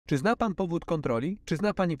Czy zna pan powód kontroli? Czy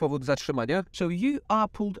zna pani powód zatrzymania? So you are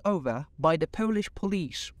pulled over by the Polish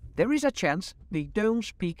police. There is a chance they don't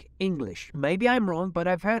speak English. Maybe I'm wrong, but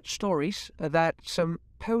I've heard stories that some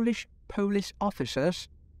Polish police officers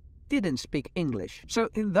didn't speak English. So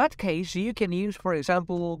in that case, you can use, for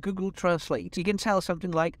example, Google Translate. You can tell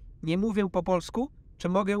something like, nie mówię po polsku, czy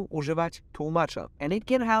mogę używać tłumacza? And it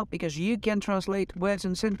can help because you can translate words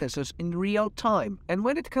and sentences in real time. And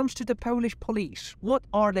when it comes to the Polish police, what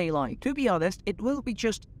are they like? To be honest, it will be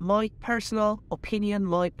just my personal opinion,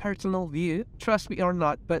 my personal view. Trust me or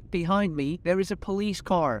not, but behind me, there is a police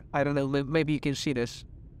car. I don't know, maybe you can see this.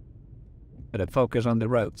 But focus on the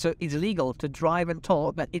road. So it's legal to drive and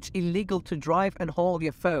talk, but it's illegal to drive and hold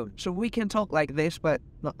your phone. So we can talk like this, but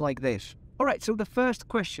not like this. Alright, so the first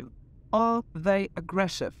question. Are they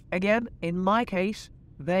aggressive? Again, in my case,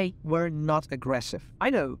 they were not aggressive. I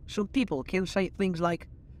know some people can say things like,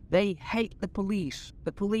 they hate the police.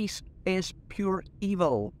 The police is pure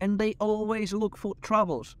evil. And they always look for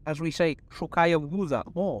troubles. As we say, szukają guza.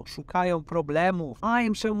 Oh, szukają problemów. I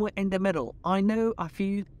am somewhere in the middle. I know a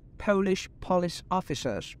few Polish police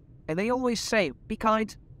officers. And they always say, be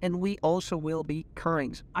kind, and we also will be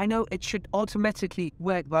kind. I know it should automatically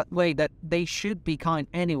work that way, that they should be kind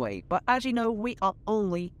anyway. But as you know, we are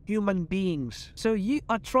only human beings. So you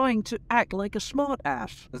are trying to act like a smart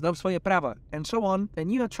ass. Znam swoje prawa. And so on.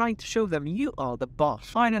 And you are trying to show them you are the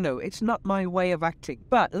boss. I don't know, it's not my way of acting.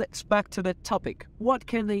 But let's back to the topic. What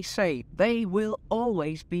can they say? They will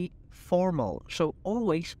always be formal. So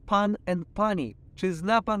always pan and pani. Czy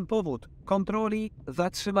zna pan powód kontroli,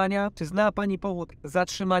 zatrzymania? Czy zna pani powód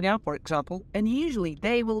zatrzymania, for example? And usually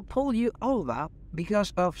they will pull you over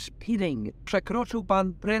because of speeding. Przekroczył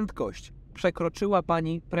pan prędkość. Przekroczyła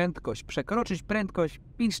pani prędkość. Przekroczyć prędkość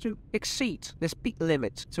means to exceed the speed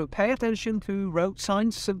limit. So pay attention to road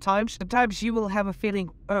signs sometimes. Sometimes you will have a feeling,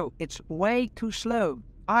 oh, it's way too slow.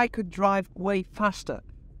 I could drive way faster.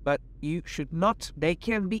 But you should not. They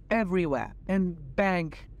can be everywhere. And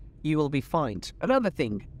bang, you will be fined. Another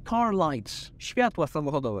thing, car lights, światła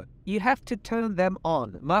samochodowe. You have to turn them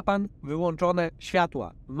on. Ma pan wyłączone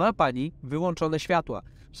światła. Ma pani wyłączone światła.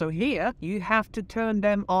 So here, you have to turn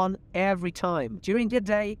them on every time. During the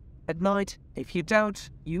day, at night. If you don't,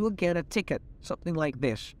 you will get a ticket. Something like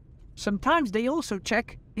this. Sometimes they also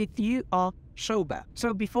check if you are sober.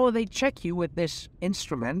 So before they check you with this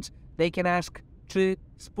instrument, they can ask, czy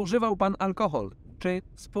spożywał pan alkohol? Czy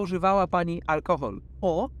spożywała pani alkohol?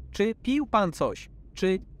 Or, czy pił pan coś?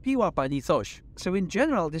 Czy piła pani coś? So in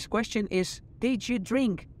general, this question is, did you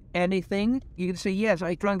drink anything? You can say, yes,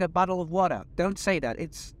 I drank a bottle of water. Don't say that.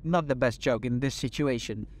 It's not the best joke in this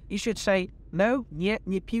situation. You should say, no, nie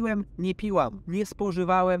piłem, nie piłam. Nie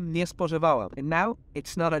spożywałem, nie spożywałam. And now,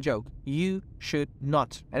 it's not a joke. You should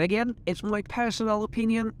not. And again, it's my personal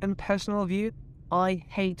opinion and personal view. I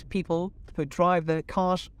hate people who drive their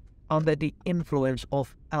cars under the influence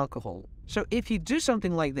of alcohol. So if you do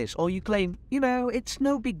something like this, or you claim, you know, it's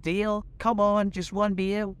no big deal, come on, just one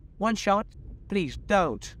beer, one shot, please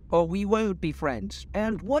don't, or we won't be friends.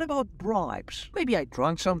 And what about bribes? Maybe I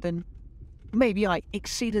drank something, maybe I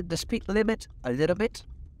exceeded the speed limit a little bit.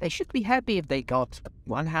 They should be happy if they got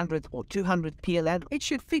 100 or 200 PLN. It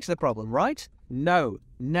should fix the problem, right? No,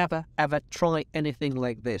 never ever try anything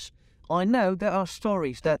like this. I know there are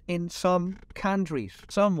stories that in some countries,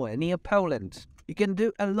 somewhere near Poland, you can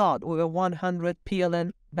do a lot with a 100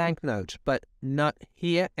 PLN banknote, but not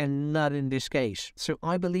here and not in this case. So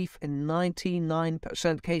I believe in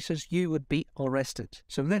 99% cases you would be arrested.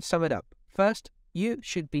 So let's sum it up. First, you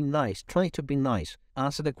should be nice. Try to be nice.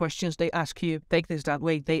 Answer the questions they ask you. Take this that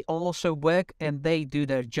way. They also work and they do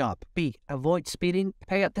their job. B, avoid speeding.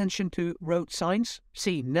 Pay attention to road signs.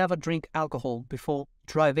 C, never drink alcohol before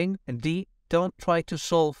driving. And D, don't try to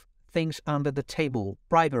solve things under the table.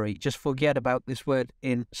 Bribery, just forget about this word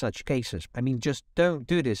in such cases. I mean, just don't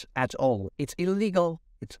do this at all. It's illegal,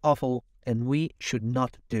 it's awful, and we should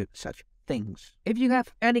not do such things. If you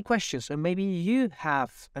have any questions, and maybe you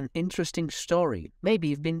have an interesting story, maybe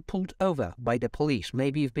you've been pulled over by the police,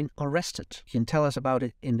 maybe you've been arrested, you can tell us about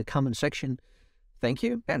it in the comment section. Thank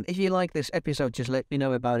you. And if you like this episode, just let me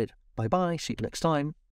know about it. Bye bye, see you next time.